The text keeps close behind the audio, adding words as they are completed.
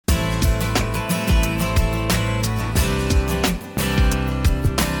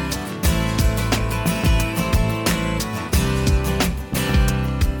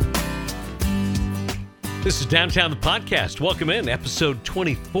This is Downtown the Podcast. Welcome in, episode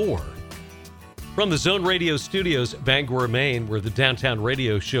 24. From the Zone Radio Studios, Bangor, Maine, where the Downtown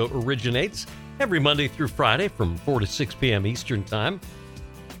Radio Show originates every Monday through Friday from 4 to 6 p.m. Eastern Time.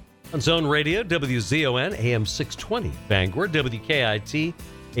 On Zone Radio, WZON, AM 620, Bangor, WKIT,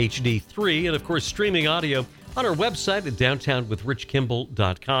 HD3, and of course, streaming audio on our website at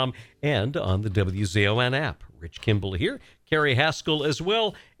downtownwithrichkimball.com and on the WZON app. Rich Kimball here, Carrie Haskell as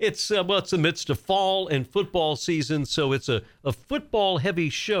well. It's the midst of fall and football season, so it's a football-heavy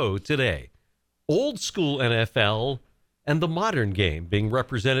show today. Old school NFL and the modern game being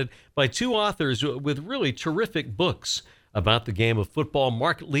represented by two authors with really terrific books about the game of football,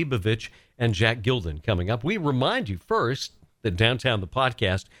 Mark Leibovich and Jack Gilden, coming up. We remind you first that Downtown the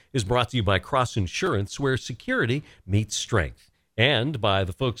Podcast is brought to you by Cross Insurance, where security meets strength, and by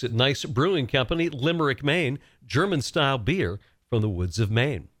the folks at Nice Brewing Company, Limerick, Maine, German-style beer from the woods of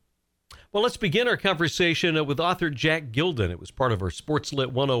Maine. Well, let's begin our conversation with author Jack Gilden. It was part of our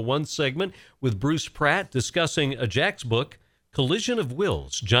Sportslit 101 segment with Bruce Pratt discussing Jack's book, Collision of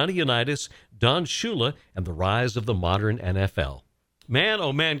Wills, Johnny Unitas, Don Shula, and the Rise of the Modern NFL. Man,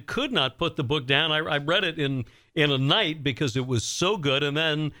 oh man, could not put the book down. I read it in a night because it was so good, and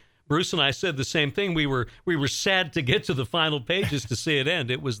then Bruce and I said the same thing. We were sad to get to the final pages to see it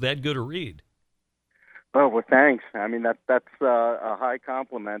end. It was that good a read. Oh, well, thanks. I mean, that's a high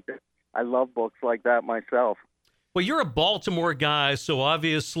compliment. I love books like that myself. Well, you're a Baltimore guy, so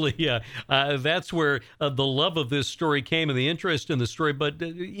obviously that's where the love of this story came and the interest in the story. But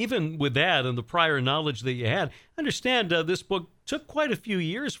even with that and the prior knowledge that you had, I understand this book took quite a few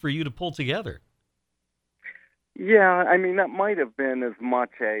years for you to pull together. Yeah, I mean, that might have been as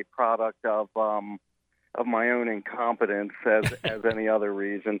much a product of my own incompetence as any other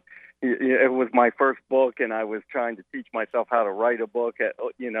reason. It was my first book, and I was trying to teach myself how to write a book, as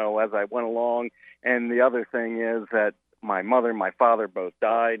I went along. And the other thing is that my mother and my father both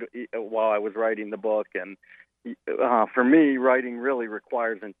died while I was writing the book. And for me, writing really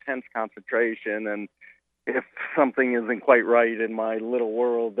requires intense concentration. And if something isn't quite right in my little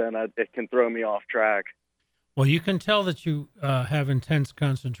world, then it can throw me off track. Well, you can tell that you have intense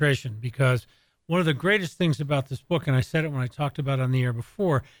concentration, because one of the greatest things about this book, and I said it when I talked about it on the air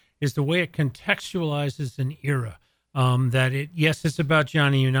before, is the way it contextualizes an era. Yes, it's about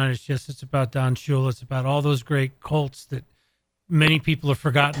Johnny Unitas. Yes, it's about Don Shula. It's about all those great Colts that many people have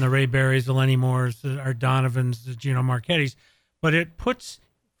forgotten, the Ray Berrys, the Lenny Moores, the Art Donovans, the Gino Marchettis. But it puts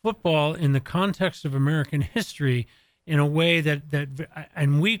football in the context of American history in a way that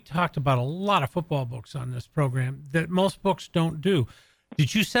and we talked about a lot of football books on this program that most books don't do.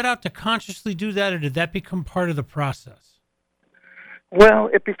 Did you set out to consciously do that, or did that become part of the process? Well,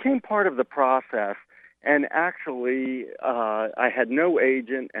 it became part of the process, and actually I had no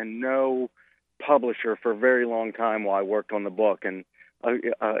agent and no publisher for a very long time while I worked on the book, and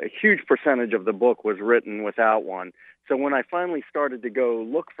a huge percentage of the book was written without one. So when I finally started to go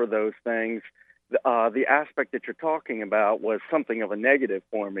look for those things, the aspect that you're talking about was something of a negative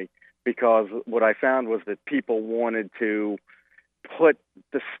for me, because what I found was that people wanted to put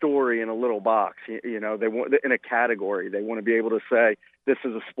the story in a little box, they want in a category. They want to be able to say, this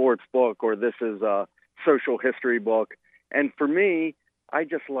is a sports book or this is a social history book. And for me, I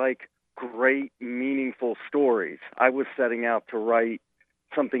just like great, meaningful stories. I was setting out to write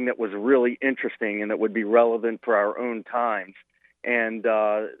something that was really interesting and that would be relevant for our own times. And,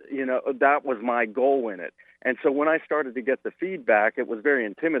 that was my goal in it. And so when I started to get the feedback, it was very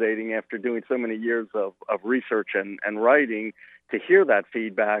intimidating after doing so many years of research and writing to hear that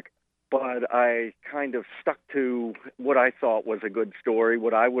feedback. But I kind of stuck to what I thought was a good story,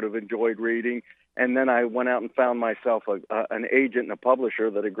 what I would have enjoyed reading. And then I went out and found myself an agent and a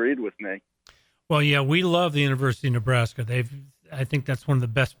publisher that agreed with me. Well, yeah, we love the University of Nebraska. I think that's one of the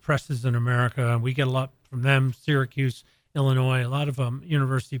best presses in America. We get a lot from them, Syracuse, Illinois, a lot of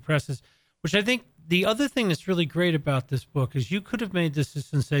university presses, which I think the other thing that's really great about this book is you could have made this a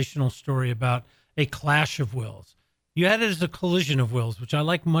sensational story about a clash of wills. You had it as a collision of wills, which I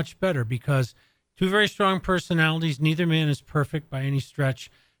like much better, because two very strong personalities, neither man is perfect by any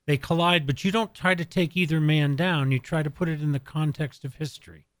stretch. They collide, but you don't try to take either man down. You try to put it in the context of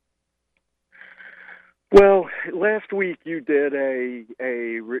history. Well, last week you did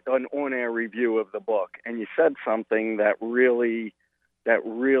an on-air review of the book, and you said something that really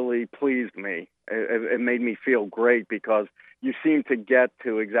pleased me. It made me feel great, because you seemed to get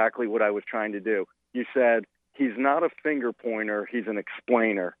to exactly what I was trying to do. You said, he's not a finger pointer, he's an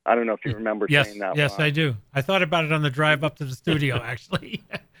explainer. I don't know if you remember saying that. Yes, I do. I thought about it on the drive up to the studio, actually.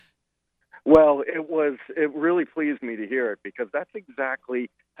 Well, it really pleased me to hear it, because that's exactly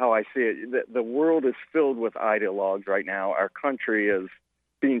how I see it. The world is filled with ideologues right now. Our country is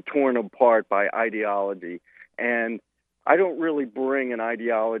being torn apart by ideology, and I don't really bring an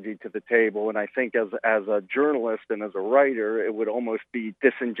ideology to the table. And I think as a journalist and as a writer, it would almost be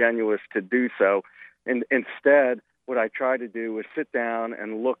disingenuous to do so. And instead, what I try to do is sit down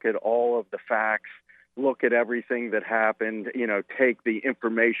and look at all of the facts, look at everything that happened, take the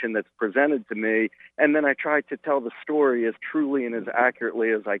information that's presented to me, and then I try to tell the story as truly and as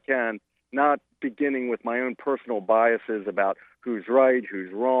accurately as I can, not beginning with my own personal biases about who's right,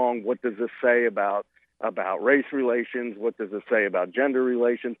 who's wrong, what does this say about race relations, what does it say about gender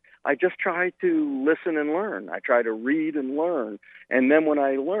relations. I just try to listen and learn. I try to read and learn. And then when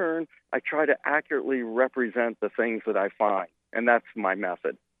I learn, I try to accurately represent the things that I find. And that's my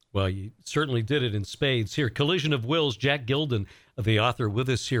method. Well, you certainly did it in spades here. Collision of Wills, Jack Gilden, the author, with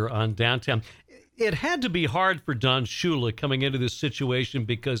us here on Downtown. It had to be hard for Don Shula coming into this situation,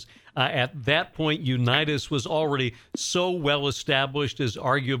 because at that point, Unitas was already so well established as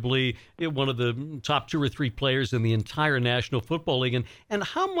arguably one of the top 2 or 3 players in the entire National Football League. And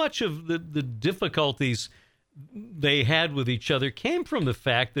how much of the difficulties they had with each other came from the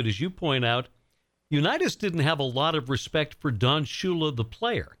fact that, as you point out, Unitas didn't have a lot of respect for Don Shula, the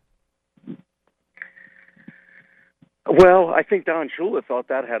player. Well, I think Don Shula thought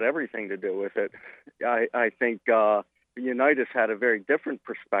that had everything to do with it. I think Unitas had a very different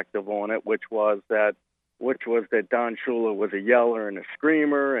perspective on it, which was that Don Shula was a yeller and a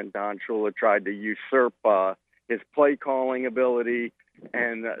screamer, and Don Shula tried to usurp his play calling ability,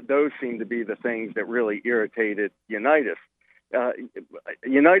 and those seemed to be the things that really irritated Unitas.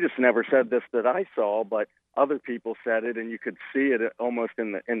 Unitas never said this that I saw, but other people said it, and you could see it almost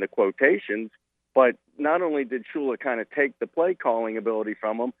in the quotations. But not only did Shula kind of take the play calling ability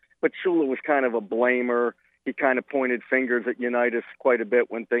from him, but Shula was kind of a blamer. He kind of pointed fingers at Unitas quite a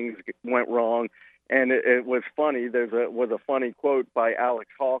bit when things went wrong. And it was funny. Was a funny quote by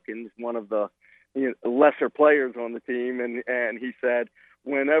Alex Hawkins, one of the lesser players on the team, and he said,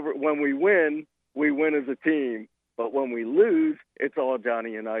 when we win as a team. But when we lose, it's all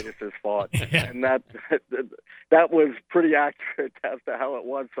Johnny Unitas' fault. And that was pretty accurate as to how it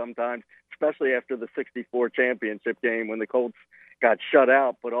was sometimes, especially after the 64 championship game when the Colts got shut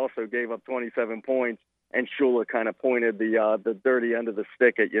out but also gave up 27 points, and Shula kind of pointed the dirty end of the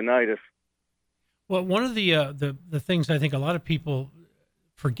stick at Unitas. Well, one of the things I think a lot of people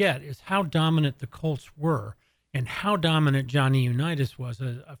forget is how dominant the Colts were and how dominant Johnny Unitas was.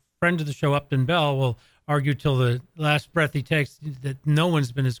 A friend of the show, Upton Bell, will argue till the last breath he takes that no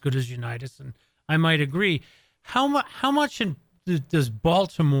one's been as good as Unitas, and I might agree. How much does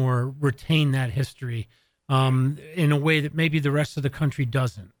Baltimore retain that history in a way that maybe the rest of the country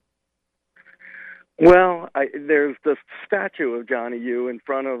doesn't? Well, there's the statue of Johnny U in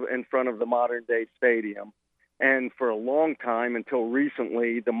front of the modern day stadium, and for a long time until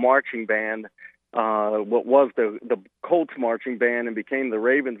recently, the marching band, what was the Colts marching band and became the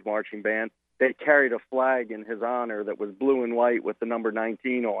Ravens marching band, they carried a flag in his honor that was blue and white with the number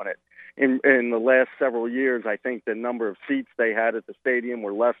 19 on it. In the last several years, I think the number of seats they had at the stadium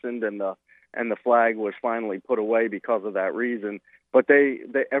were lessened, and the flag was finally put away because of that reason. But they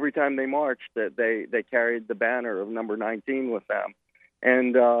every time they marched, they carried the banner of number 19 with them.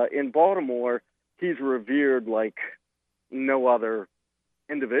 And in Baltimore, he's revered like no other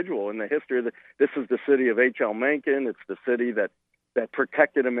individual in the history of this is the city of H.L. Mencken. It's the city that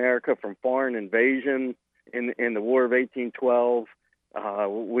protected America from foreign invasion in the War of 1812.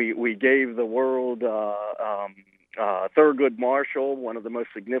 We gave the world Thurgood Marshall, one of the most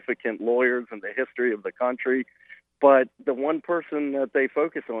significant lawyers in the history of the country. But the one person that they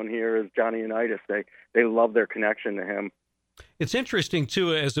focus on here is Johnny Unitas. They love their connection to him. It's interesting,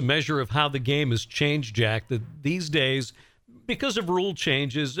 too, as a measure of how the game has changed, Jack, that these days, because of rule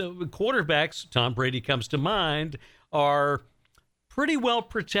changes, quarterbacks, Tom Brady comes to mind, are pretty well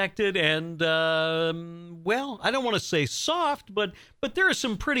protected and, well, I don't want to say soft, but there are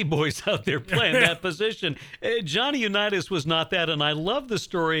some pretty boys out there playing that position. Johnny Unitas was not that, and I love the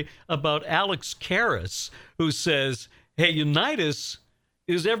story about Alex Karras, who says, hey, Unitas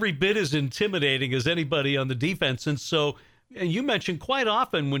is every bit as intimidating as anybody on the defense, and so you mentioned quite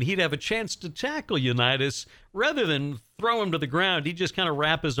often when he'd have a chance to tackle Unitas, rather than throw him to the ground, he'd just kind of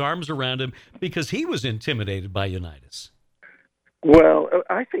wrap his arms around him because he was intimidated by Unitas. Well,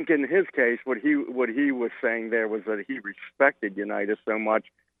 I think in his case, what he was saying there was that he respected Unitas so much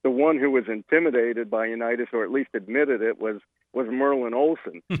the one who was intimidated by Unitas, or at least admitted it, was Merlin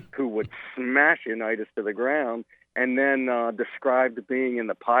Olsen, who would smash Unitas to the ground, and then described being in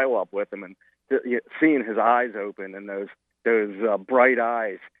the pileup with him and seeing his eyes open and those bright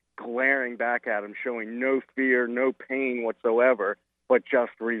eyes glaring back at him, showing no fear, no pain whatsoever, but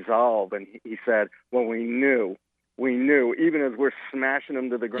just resolve. And he said, well, we knew, even as we're smashing him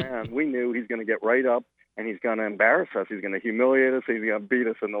to the ground, we knew he's going to get right up and he's going to embarrass us. He's going to humiliate us. He's going to beat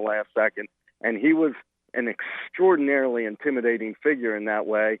us in the last second. And he was an extraordinarily intimidating figure in that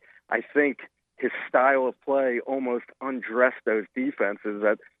way. I think his style of play almost undressed those defenses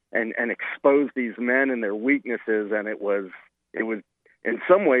and exposed these men and their weaknesses. And it was in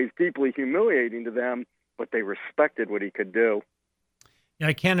some ways deeply humiliating to them, but they respected what he could do. Yeah,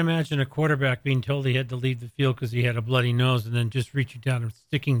 I can't imagine a quarterback being told he had to leave the field because he had a bloody nose and then just reaching down and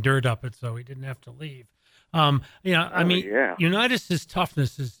sticking dirt up it so he didn't have to leave. Unitas'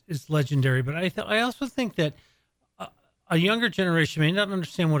 toughness is legendary, but I also think that a younger generation may not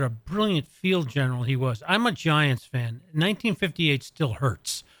understand what a brilliant field general he was. I'm a Giants fan. 1958 still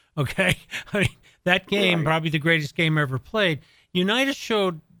hurts, okay? I mean, that game, right, probably the greatest game ever played. Unitas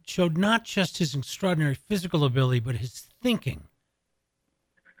showed not just his extraordinary physical ability, but his thinking.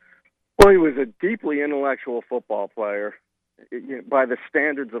 Well, he was a deeply intellectual football player by the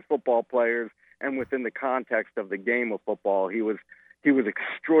standards of football players and within the context of the game of football. He was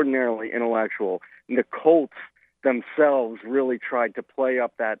extraordinarily intellectual. And the Colts themselves really tried to play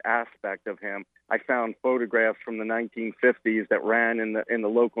up that aspect of him. I found photographs from the 1950s that ran in the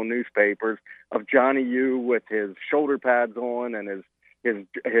local newspapers of Johnny U with his shoulder pads on and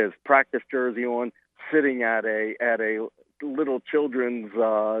his practice jersey on, sitting at a little children's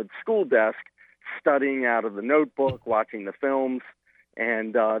school desk, studying out of the notebook, watching the films,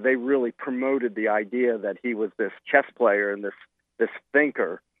 and they really promoted the idea that he was this chess player and this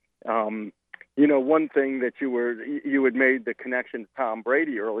thinker. One thing that you had made the connection to Tom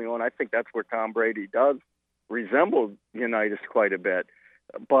Brady early on. I think that's where Tom Brady does resemble Unitas quite a bit.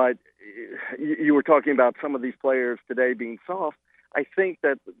 But you were talking about some of these players today being soft. I think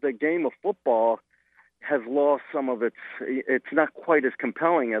that the game of football has lost some of it's not quite as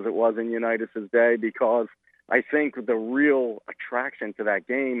compelling as it was in Unitas' day, because I think the real attraction to that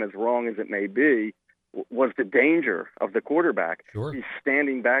game, as wrong as it may be, was the danger of the quarterback. Sure. He's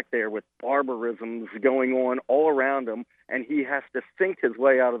standing back there with barbarisms going on all around him, and he has to think his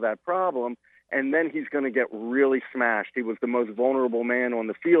way out of that problem, and then he's going to get really smashed. He was the most vulnerable man on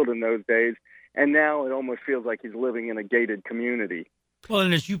the field in those days, and now it almost feels like he's living in a gated community. Well,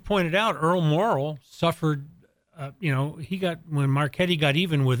 and as you pointed out, Earl Morrall suffered, he got, when Marchetti got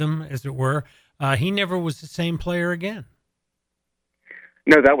even with him, as it were, he never was the same player again.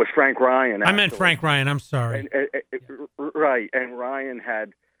 No, that was Frank Ryan. I meant Frank Ryan. I'm sorry. Right, and Ryan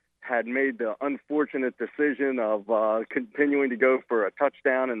had made the unfortunate decision of continuing to go for a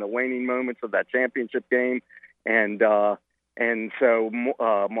touchdown in the waning moments of that championship game, and so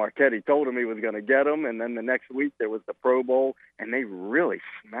Marchetti told him he was going to get him, and then the next week there was the Pro Bowl, and they really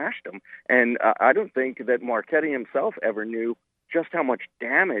smashed him. And I don't think that Marchetti himself ever knew just how much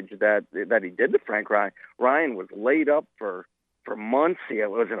damage that he did to Frank Ryan. Ryan was laid up for months. He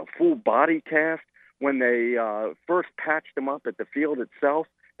was in a full body cast. When they first patched him up at the field itself,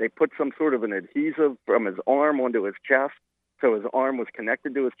 they put some sort of an adhesive from his arm onto his chest, so his arm was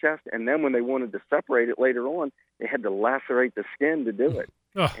connected to his chest. And then when they wanted to separate it later on, they had to lacerate the skin to do it.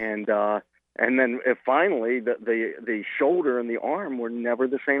 And then finally, the shoulder and the arm were never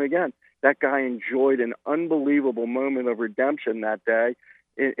the same again. That guy enjoyed an unbelievable moment of redemption that day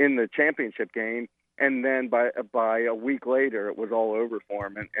in the championship game. And then by a week later, it was all over for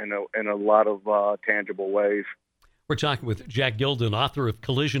him in a lot of tangible ways. We're talking with Jack Gilden, author of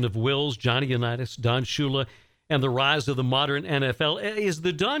Collision of Wills, Johnny Unitas, Don Shula, and the Rise of the Modern NFL. Is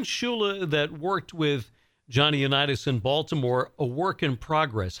the Don Shula that worked with Johnny Unitas in Baltimore a work in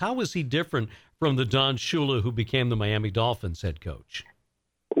progress? How was he different from the Don Shula who became the Miami Dolphins head coach?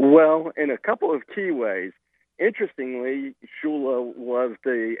 Well, in a couple of key ways. Interestingly, Shula was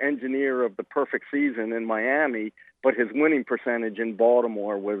the engineer of the perfect season in Miami, but his winning percentage in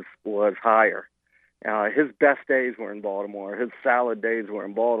Baltimore was higher. His best days were in Baltimore. His salad days were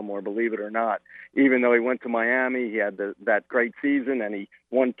in Baltimore, believe it or not. Even though he went to Miami, he had that great season, and he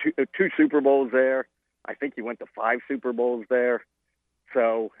won two Super Bowls there. I think he went to 5 Super Bowls there.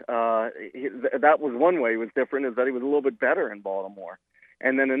 So that was one way he was different, is that he was a little bit better in Baltimore.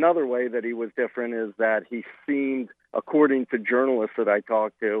 And then another way that he was different is that he seemed, according to journalists that I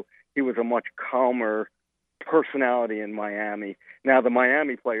talked to, he was a much calmer personality in Miami. Now, the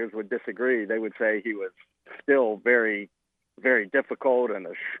Miami players would disagree. They would say he was still very very difficult and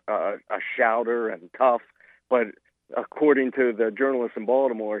a shouter and tough. But according to the journalists in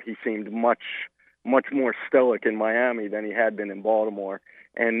Baltimore, he seemed much more stoic in Miami than he had been in Baltimore.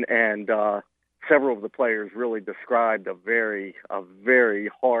 And several of the players really described a very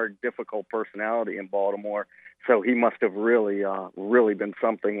hard, difficult personality in Baltimore. So he must have really been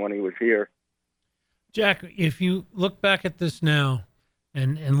something when he was here. Jack, if you look back at this now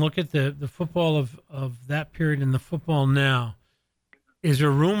and look at the football of that period and the football now, is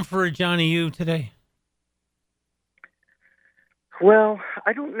there room for a Johnny U today? Well,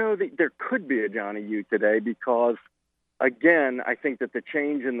 I don't know that there could be a Johnny U today because, again, I think that the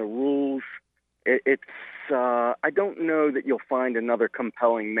change in the rules, I don't know that you'll find another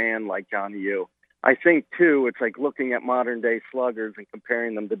compelling man like Johnny U. I think, too, it's like looking at modern-day sluggers and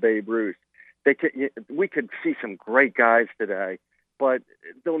comparing them to Babe Ruth. We could see some great guys today, but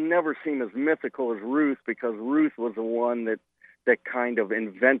they'll never seem as mythical as Ruth because Ruth was the one that kind of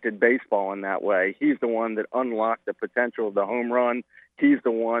invented baseball in that way. He's the one that unlocked the potential of the home run. He's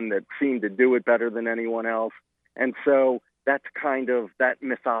the one that seemed to do it better than anyone else. And so that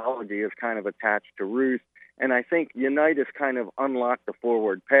mythology is kind of attached to Ruth. And I think Unitas kind of unlocked the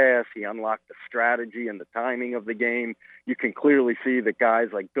forward pass. He unlocked the strategy and the timing of the game. You can clearly see that guys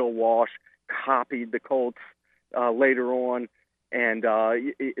like Bill Walsh copied the Colts later on. And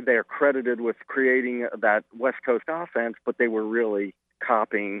they're credited with creating that West Coast offense, but they were really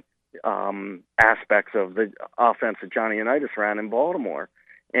copying aspects of the offense that Johnny Unitas ran in Baltimore.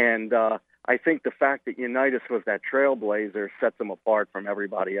 And I think the fact that Unitas was that trailblazer sets them apart from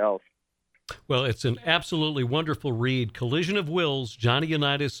everybody else. Well, it's an absolutely wonderful read. Collision of Wills, Johnny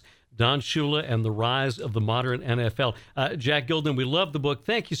Unitas, Don Shula, and the Rise of the Modern NFL. Jack Gilden, we love the book.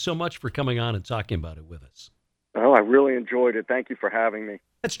 Thank you so much for coming on and talking about it with us. Oh, I really enjoyed it. Thank you for having me.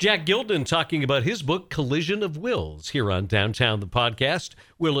 That's Jack Gilden talking about his book, Collision of Wills, here on Downtown the Podcast.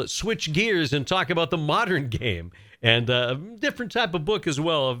 We'll switch gears and talk about the modern game and a different type of book as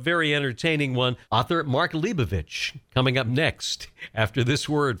well, a very entertaining one. Author Mark Leibovich coming up next after this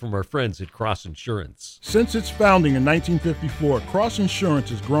word from our friends at Cross Insurance. Since its founding in 1954, Cross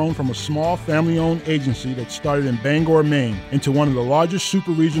Insurance has grown from a small family-owned agency that started in Bangor, Maine, into one of the largest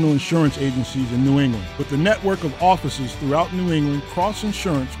super-regional insurance agencies in New England. With the network of offices throughout New England, Cross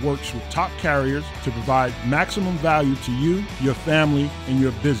Insurance works with top carriers to provide maximum value to you, your family, and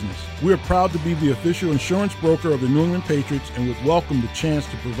your business. We are proud to be the official insurance broker of the New England Patriots and would welcome the chance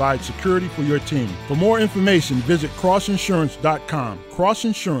to provide security for your team. For more information, visit crossinsurance.com. Cross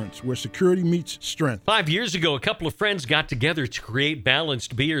Insurance, where security meets strength. 5 years ago, a couple of friends got together to create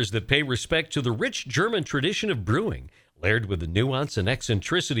balanced beers that pay respect to the rich German tradition of brewing, layered with the nuance and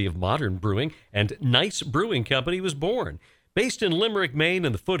eccentricity of modern brewing, and Nice Brewing Company was born. Based in Limerick, Maine,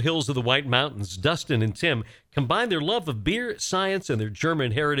 and the foothills of the White Mountains, Dustin and Tim combine their love of beer, science, and their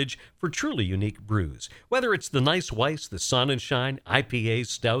German heritage for truly unique brews. Whether it's the Nice Weiss, the Sun and Shine, IPAs,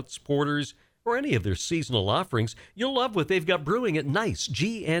 stouts, porters, or any of their seasonal offerings, you'll love what they've got brewing at Nice,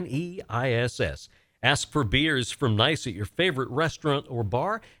 G-N-E-I-S-S. Ask for beers from Nice at your favorite restaurant or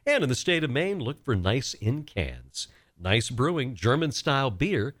bar, and in the state of Maine, look for Nice in cans. Nice Brewing, German-style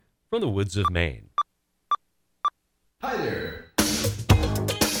beer from the woods of Maine. Hi there.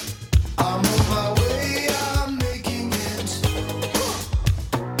 I'm on my way, I'm making it.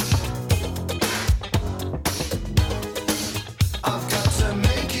 I've got to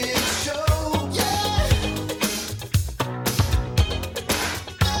make it show, yeah.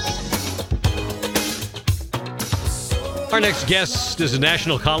 Our next guest is a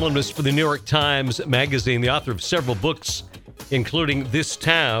national columnist for the New York Times Magazine, the author of several books, including This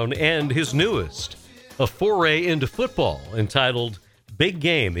Town and his newest, a foray into football entitled Big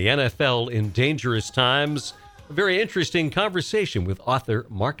Game, the NFL in Dangerous Times. A very interesting conversation with author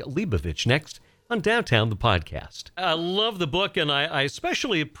Mark Leibovich next on Downtown the Podcast. I love the book, and I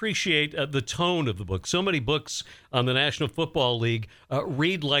especially appreciate the tone of the book. So many books on the National Football League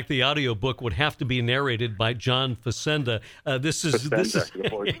read like the audiobook would have to be narrated by John Facenda. This has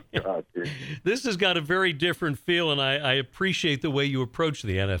got a very different feel, and I appreciate the way you approach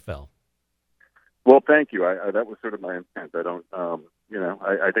the NFL. Well, thank you. That was sort of my intent. I don't,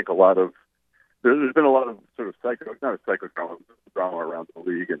 I think there's been a lot of sort of psychodrama around the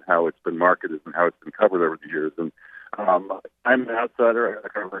league and how it's been marketed and how it's been covered over the years. And I'm an outsider. I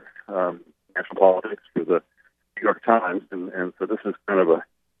cover national politics for the New York Times, and so this is kind of a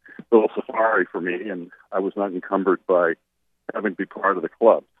little safari for me. And I was not encumbered by having to be part of the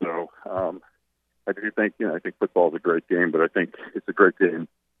club. So I do think, I think football is a great game, but I think it's a great game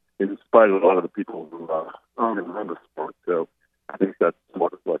in spite of a lot of the people who own and run the sport. So I think that's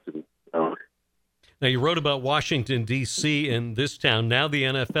what reflected in Now, you wrote about Washington, D.C. and this town, now the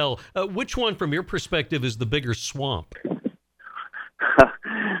NFL. Which one, from your perspective, is the bigger swamp?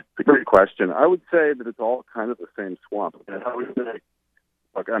 It's a great question. I would say that it's all kind of the same swamp. And I would say,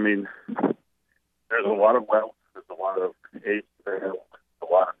 look, I mean, there's a lot of wealth, there's a lot of hate, there's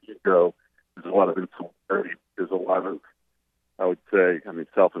a lot of ego, there's a lot of insularity, there's a lot of, I would say,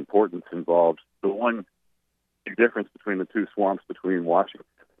 self-importance involved. The one big difference between the two swamps between Washington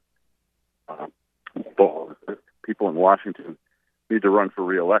people in Washington need to run for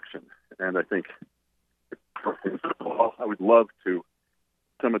re-election. And I think I would love to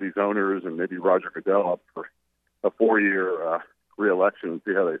some of these owners and maybe Roger Goodell up for a 4-year re-election and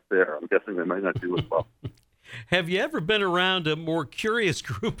see how they fare. I'm guessing they might not do as well. Have you ever been around a more curious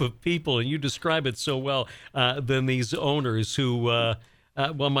group of people, and you describe it so well, than these owners who,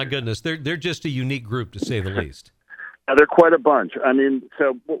 well, my goodness, they're just a unique group, to say the least. They're quite a bunch. I mean,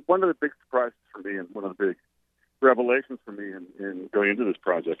 so one of the big surprises for me and one of the big revelations for me in going into this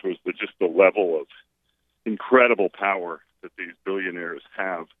project was just the level of incredible power that these billionaires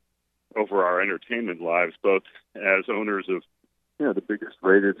have over our entertainment lives, both as owners of the biggest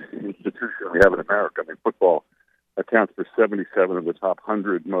rated institution we have in America. I mean, football accounts for 77 of the top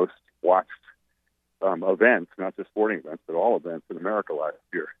 100 most watched events, not just sporting events, but all events in America last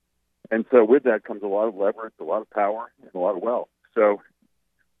year. And so with that comes a lot of leverage, a lot of power, and a lot of wealth. So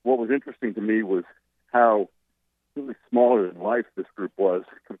what was interesting to me was how really smaller than life this group was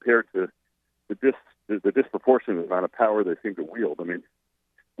compared to the disproportionate amount of power they seem to wield. I mean,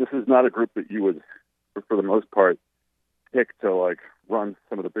 this is not a group that you would, for the most part, pick to run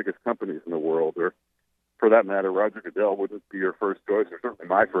some of the biggest companies in the world, or for that matter, Roger Goodell wouldn't be your first choice, or certainly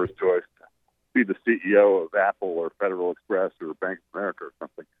my first choice, to be the CEO of Apple or Federal Express or Bank of America or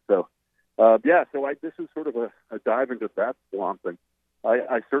something. So, this is sort of a dive into that swamp, and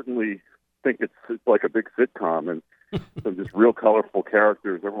I certainly think it's like a big sitcom, and some just real colorful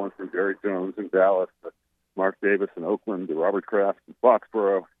characters. Everyone from Jerry Jones in Dallas to Mark Davis in Oakland to Robert Kraft in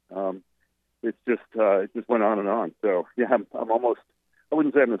Foxborough. It just went on and on. So I'm almost, I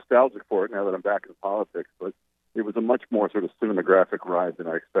wouldn't say I'm nostalgic for it now that I'm back in politics, but it was a much more sort of cinematographic ride than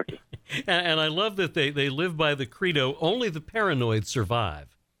I expected. And I love that they live by the credo, only the paranoid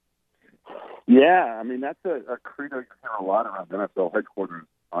survive. Yeah, I mean, that's a credo you hear a lot around NFL headquarters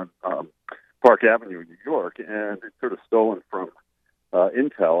on Park Avenue in New York, and it's sort of stolen from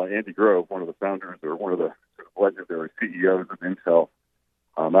Intel. Andy Grove, one of the founders or one of the sort of legendary CEOs of Intel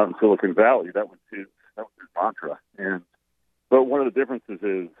out in Silicon Valley, that was his mantra. But one of the differences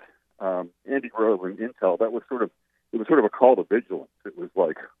is Andy Grove and Intel, it was sort of a call to vigilance. It was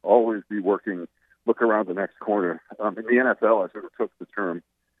like always be working, look around the next corner. In the NFL, I sort of took the term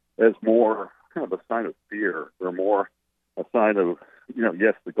as more kind of a sign of fear, or more a sign of,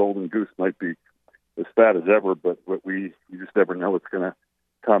 yes, the golden goose might be as fat as ever, but you just never know what's going to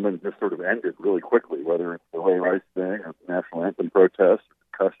come and just sort of end it really quickly, whether it's the Ray Rice thing or the national anthem protest or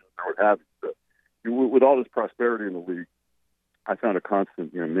concussions or what have you. So, with all this prosperity in the league, I found a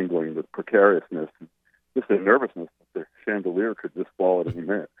constant mingling with precariousness and just a nervousness that the chandelier could just fall at any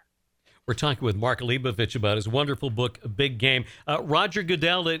minute. We're talking with Mark Leibovich about his wonderful book, Big Game. Roger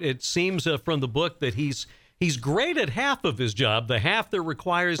Goodell, it seems from the book that he's great at half of his job, the half that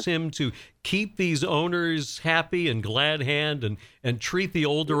requires him to keep these owners happy and glad hand and treat the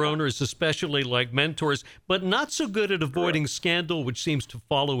older owners especially like mentors, but not so good at avoiding scandal, which seems to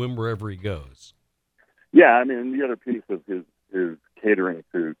follow him wherever he goes. Yeah, I mean, the other piece of his catering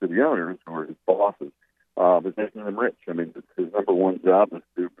to the owners or his bosses is making them rich. I mean, his number one job is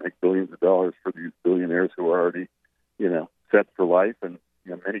to make billions of dollars for these billionaires who are already, set for life, and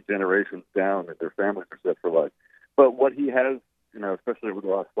many generations down, that their families are set for life. But what he has, especially over the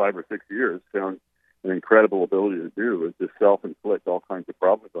last 5 or 6 years, found an incredible ability to do is to self-inflict all kinds of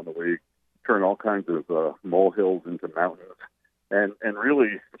problems on the league, turn all kinds of molehills into mountains, and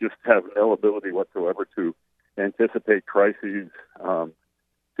really just have no ability whatsoever to anticipate crises,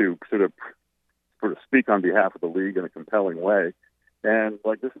 to sort of speak on behalf of the league in a compelling way. And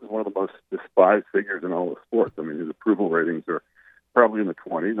this is one of the most despised figures in all of sports. I mean, his approval ratings are probably in the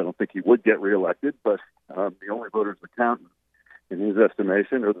 20s. I don't think he would get reelected, but the only voters that count in his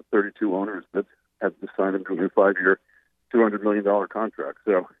estimation are the 32 owners that have just signed him to a new 5-year, $200 million contract.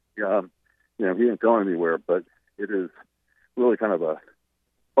 So, he ain't going anywhere, but it is really kind of a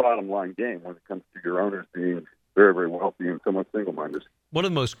bottom line game when it comes to your owners being very, very wealthy and somewhat single-minded. One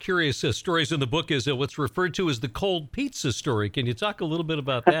of the most curious stories in the book is what's referred to as the cold pizza story. Can you talk a little bit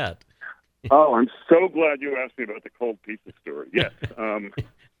about that? Oh, I'm so glad you asked me about the cold pizza story. Yes.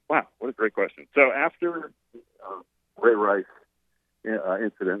 Wow, what a great question. So after Ray Rice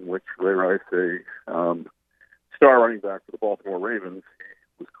incident in which Ray Rice, a star running back for the Baltimore Ravens,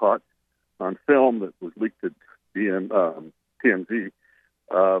 was caught on film that was leaked to TMZ,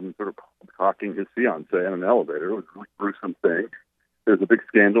 sort of cocking his fiancee in an elevator. It was a really gruesome thing. There was a big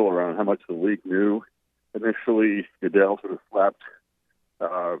scandal around how much the league knew. Initially, Goodell sort of slapped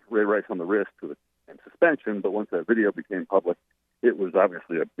Ray Rice on the wrist with a suspension, but once that video became public, it was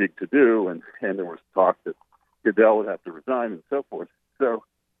obviously a big to-do, and there was talk that Goodell would have to resign and so forth. So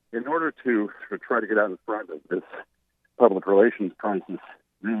in order to sort of try to get out in front of this public relations crisis,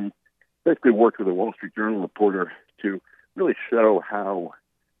 they basically worked with a Wall Street Journal reporter to really show how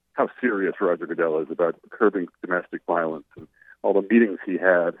serious Roger Goodell is about curbing domestic violence and all the meetings he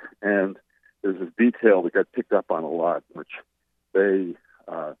had. And there's this detail that got picked up on a lot, which they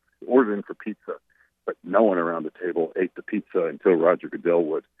ordered in for pizza, but no one around the table ate the pizza until Roger Goodell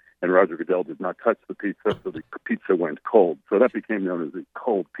would. And Roger Goodell did not touch the pizza, so the pizza went cold. So that became known as the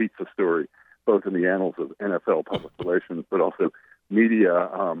cold pizza story, both in the annals of NFL public relations, but also media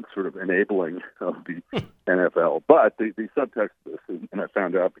sort of enabling of the NFL. But the subtext of this, and I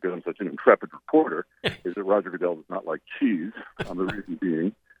found out because I'm such an intrepid reporter, is that Roger Goodell does not like cheese. The reason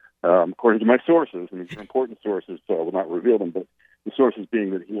being, according to my sources, and these are important sources, so I will not reveal them, but the sources being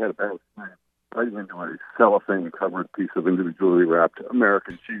that he had a bad experience biting into a cellophane-covered piece of individually wrapped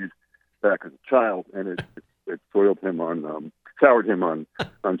American cheese back as a child, and it soured him on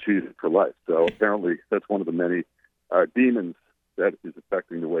cheese for life. So apparently that's one of the many demons that is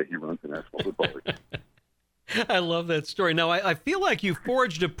affecting the way he runs the National Football League. I love that story. Now, I feel like you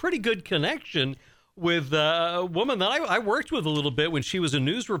forged a pretty good connection with a woman that I worked with a little bit when she was a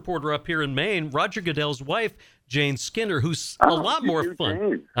news reporter up here in Maine, Roger Goodell's wife, Jane Skinner, who's a lot more fun.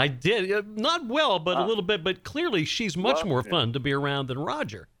 Jane. I did. Not well, but a little bit. But clearly she's much more fun to be around than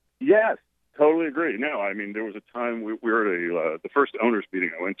Roger. Yes, totally agree. No, I mean, there was a time we were at the first owners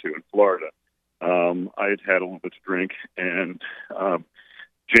meeting I went to in Florida. I had a little bit to drink, and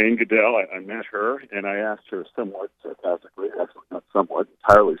Jane Goodell, I met her, and I asked her somewhat sarcastically, actually not somewhat,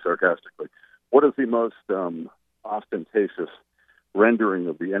 entirely sarcastically, what is the most ostentatious rendering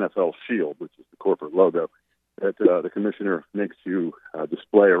of the NFL shield, which is the corporate logo, that the commissioner makes you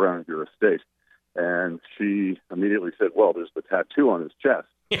display around your estate? And she immediately said, well, there's the tattoo on his chest.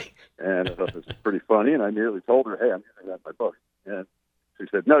 And I thought this was pretty funny, and I immediately told her, hey, I'm using that in my book. And she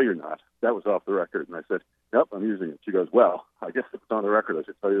said, no, you're not. That was off the record. And I said, nope, I'm using it. She goes, well, I guess if it's on the record, I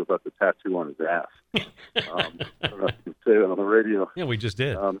should tell you about the tattoo on his ass. I don't know if you can say that on the radio. Yeah, we just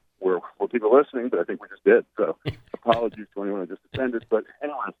did. Where people listening, but I think we just did. So apologies to anyone I just offended. But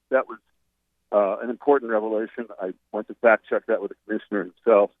anyway, that was an important revelation. I went to fact check that with the commissioner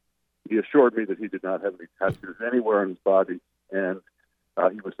himself. He assured me that he did not have any tattoos anywhere on his body, and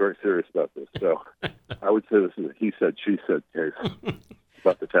he was very serious about this. So I would say this is a he said, she said case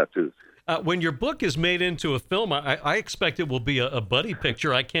about the tattoos. When your book is made into a film, I expect it will be a buddy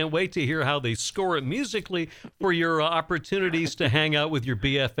picture. I can't wait to hear how they score it musically for your opportunities to hang out with your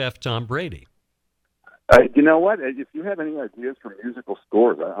BFF, Tom Brady. You know what? If you have any ideas for musical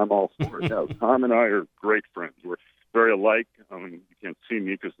scores, I'm all for it. No, Tom and I are great friends. We're very alike. I mean, you can't see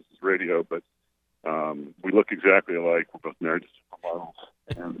me because this is radio, but we look exactly alike. We're both married to supermodels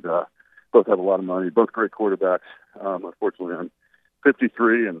and both have a lot of money, both great quarterbacks. Unfortunately, I'm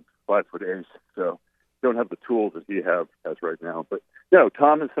 53 and 5'8", so don't have the tools that he has right now. But no,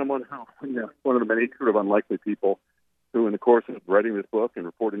 Tom is someone who, one of the many sort of unlikely people who, in the course of writing this book and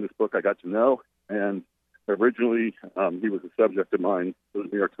reporting this book, I got to know. And originally, he was a subject of mine for the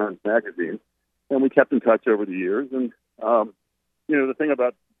New York Times Magazine, and we kept in touch over the years. And the thing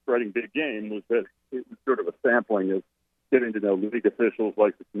about writing Big Game was that it was sort of a sampling of getting to know league officials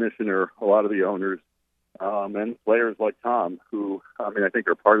like the commissioner, a lot of the owners, and players like Tom, who, I think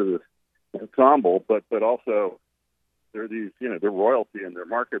are part of this ensemble, but also they're these, they're royalty in their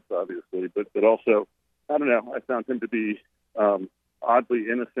markets, obviously, but also, I don't know, I found him to be oddly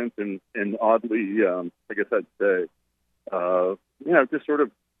innocent and oddly, I guess I'd say, just sort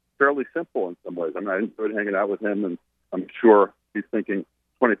of fairly simple in some ways. I enjoyed hanging out with him, and I'm sure he's thinking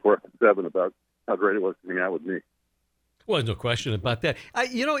 24/7 about how great it was to hang out with me. Well, no question about that.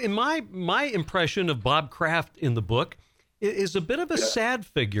 In my impression of Bob Kraft in the book is a bit of a sad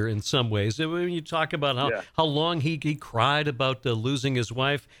figure in some ways. When you talk about how long he cried about losing his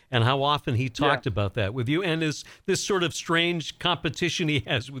wife and how often he talked about that with you, and this sort of strange competition he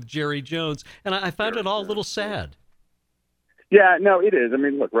has with Jerry Jones. And I found it all a little sad. Yeah, no, it is. I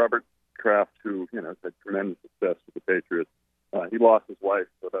mean, look, Robert Kraft, who has had tremendous success with the Patriots, he lost his wife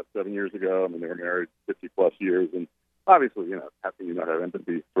about 7 years ago. They were married 50-plus years, and obviously, how can you not have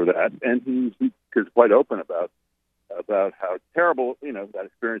empathy for that? And he is quite open about about how terrible, that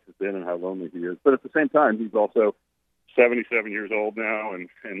experience has been and how lonely he is. But at the same time, he's also 77 years old now,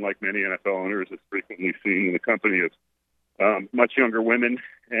 and like many NFL owners, is frequently seen in the company of much younger women.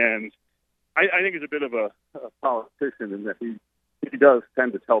 And I think he's a bit of a politician in that he does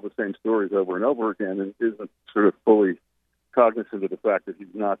tend to tell the same stories over and over again and isn't sort of fully cognizant of the fact that he's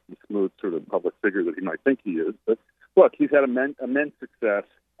not the smooth sort of public figure that he might think he is. But look, he's had immense success.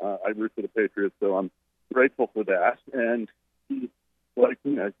 I root for the Patriots, so I'm grateful for that. And he, like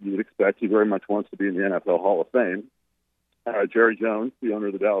you would expect, he very much wants to be in the NFL Hall of Fame. Jerry Jones, the owner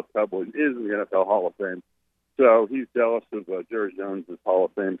of the Dallas Cowboys, is in the NFL Hall of Fame. So he's jealous of Jerry Jones' Hall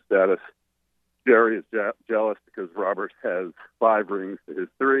of Fame status. Jerry is jealous because Robert has 5 rings to his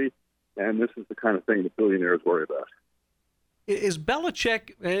 3, and this is the kind of thing that billionaires worry about. Is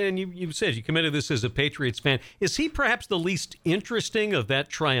Belichick, and you said you committed this as a Patriots fan, is he perhaps the least interesting of that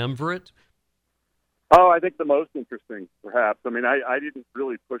triumvirate? Oh, I think the most interesting, perhaps. I mean, I didn't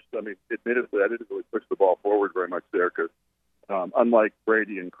really admittedly, I didn't really push the ball forward very much there because unlike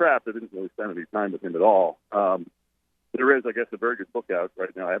Brady and Kraft, I didn't really spend any time with him at all. There is, I guess, a very good book out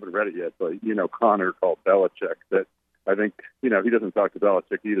right now. I haven't read it yet, but Connor called Belichick that I think, he doesn't talk to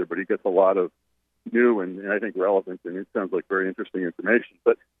Belichick either, but he gets a lot of new and I think relevant, and it sounds like very interesting information.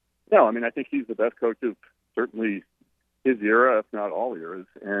 But no, I mean, I think he's the best coach of certainly his era, if not all eras.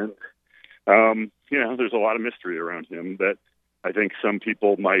 And, there's a lot of mystery around him that I think some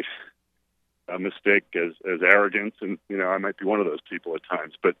people might mistake as arrogance. And, I might be one of those people at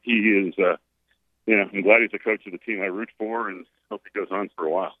times, but he is, I'm glad he's the coach of the team I root for and hope he goes on for a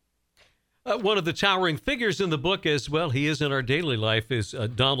while. One of the towering figures in the book, as well, he is in our daily life, is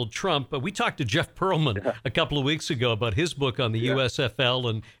Donald Trump. We talked to Jeff Pearlman a couple of weeks ago about his book on the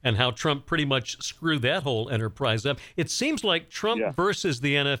USFL and how Trump pretty much screwed that whole enterprise up. It seems like Trump versus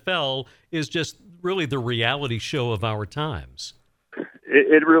the NFL is just really the reality show of our times.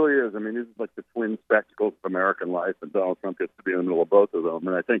 It really is. I mean, this is like the twin spectacles of American life, and Donald Trump gets to be in the middle of both of them.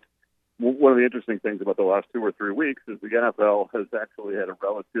 And I think one of the interesting things about the last 2 or 3 weeks is the NFL has actually had a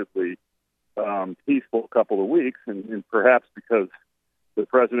relatively peaceful couple of weeks, and perhaps because the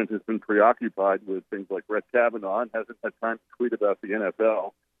president has been preoccupied with things like Brett Kavanaugh and hasn't had time to tweet about the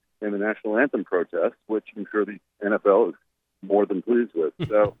NFL and the national anthem protest, which I'm sure the NFL is more than pleased with.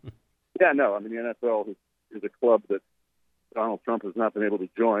 So, the NFL is a club that Donald Trump has not been able to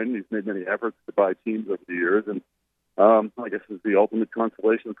join. He's made many efforts to buy teams over the years, and I guess is the ultimate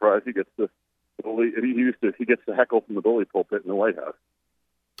consolation prize. He gets to bully. He gets to heckle from the bully pulpit in the White House.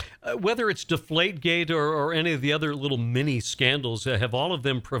 Whether it's Deflategate or any of the other little mini scandals, have all of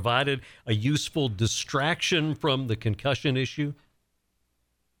them provided a useful distraction from the concussion issue?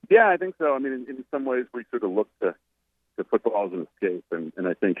 Yeah, I think so. I mean, in some ways, we sort of look to football as an escape, and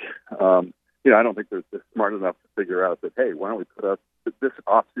I think, I don't think they're smart enough to figure out that, hey, why don't we put up this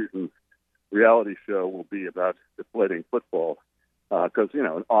off-season reality show will be about deflating football, because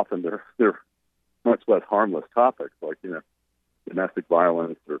often they're much less harmless topics, like domestic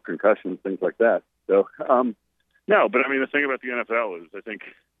violence or concussions, things like that. So, no, but I mean, the thing about the NFL is I think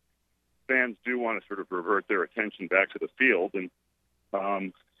fans do want to sort of revert their attention back to the field.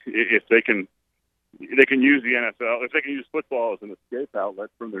 And if they can use the NFL, if they can use football as an escape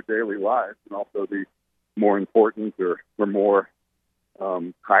outlet from their daily lives and also the more important or more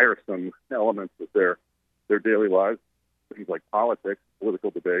tiresome elements of their daily lives, things like politics,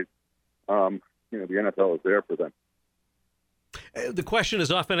 political debate, the NFL is there for them. The question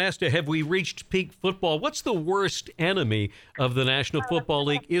is often asked, have we reached peak football? What's the worst enemy of the National Football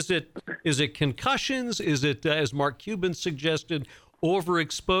League? Is it concussions? Is it, as Mark Cuban suggested,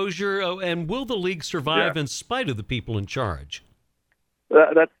 overexposure? And will the league survive in spite of the people in charge?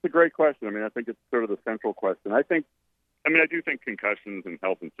 That's a great question. I mean, I think it's sort of the central question. I do think concussions and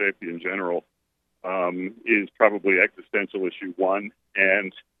health and safety in general is probably existential issue one.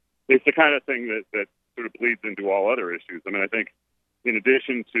 And it's the kind of thing that sort of bleeds into all other issues. I mean, I think in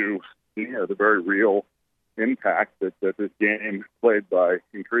addition to the very real impact that this game played by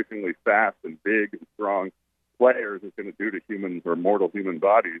increasingly fast and big and strong players is going to do to human or mortal human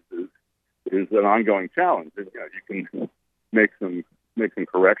bodies is an ongoing challenge. And, you can make some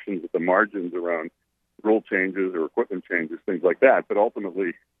corrections at the margins around rule changes or equipment changes, things like that. But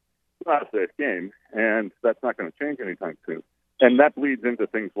ultimately, it's not a safe game, and that's not going to change anytime soon. And that bleeds into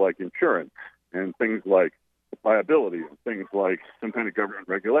things like insurance and things like liability and things like some kind of government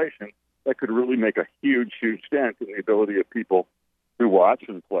regulation that could really make a huge, huge dent in the ability of people to watch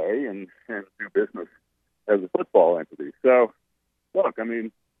and play and do business as a football entity. So, look, I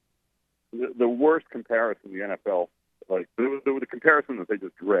mean, the worst comparison the NFL, like the comparison that they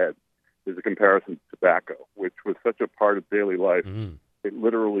just dread is a comparison to tobacco, which was such a part of daily life. Mm. It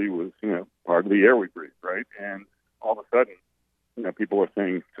literally was, part of the air we breathe, right? And all of a sudden, people were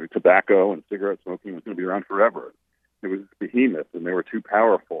saying tobacco and cigarette smoking was going to be around forever. It was behemoth, and they were too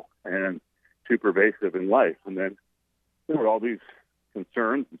powerful and too pervasive in life. And then there were all these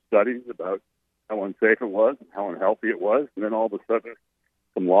concerns and studies about how unsafe it was and how unhealthy it was. And then all of a sudden,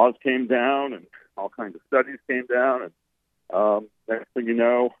 some laws came down and all kinds of studies came down. And next thing you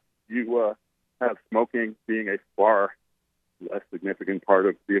know, you have smoking being a far less significant part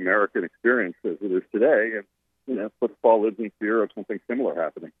of the American experience as it is today. And, football lives in fear of something similar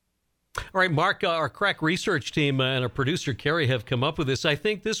happening. All right, Mark, our crack research team and our producer, Carrie, have come up with this. I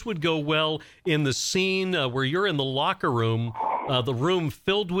think this would go well in the scene where you're in the locker room, the room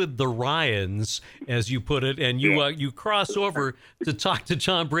filled with the Ryans, as you put it, and you cross over to talk to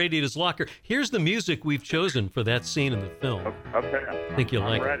Tom Brady at his locker. Here's the music we've chosen for that scene in the film. Okay. I think you'll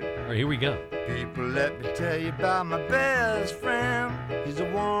like ready. it. All right, here we go. People, let me tell you about my best friend. He's a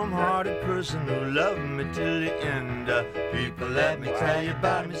warm-hearted person who loved me till the end. People, let me tell you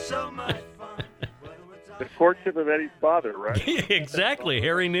about me, so much fun. The courtship of Eddie's father, right? Exactly,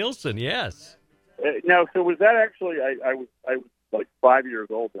 Harry Nilsson, yes. Now, so was that actually? I was like 5 years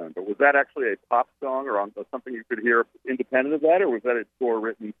old then, but was that actually a pop song or something you could hear independent of that, or was that a score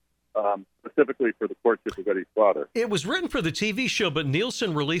written specifically for the courtship of Eddie's father? It was written for the TV show, but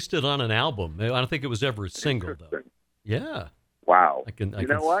Nielsen released it on an album. I don't think it was ever a single, though. Yeah. Wow. I can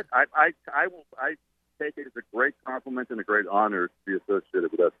what? I take it as a great compliment and a great honor to be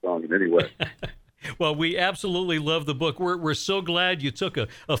associated with that song in any way. Well, we absolutely love the book. We're so glad you took a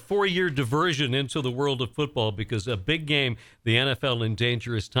 4-year diversion into the world of football, because A Big Game, The NFL in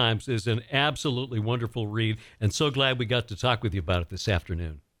Dangerous Times, is an absolutely wonderful read, and so glad we got to talk with you about it this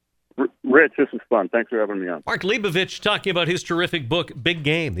afternoon. Rich, this was fun. Thanks for having me on. Mark Leibovich talking about his terrific book, Big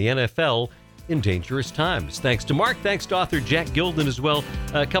Game, The NFL in Dangerous Times. Thanks to Mark. Thanks to author Jack Gilden as well.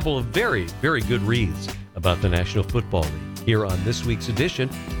 A couple of very, very good reads about the National Football League here on this week's edition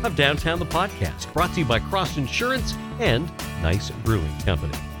of Downtown the Podcast, brought to you by Cross Insurance and Nice Brewing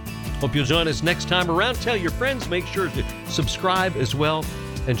Company. Hope you'll join us next time around. Tell your friends. Make sure to subscribe as well.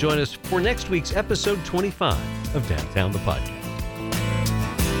 And join us for next week's episode 25 of Downtown the Podcast.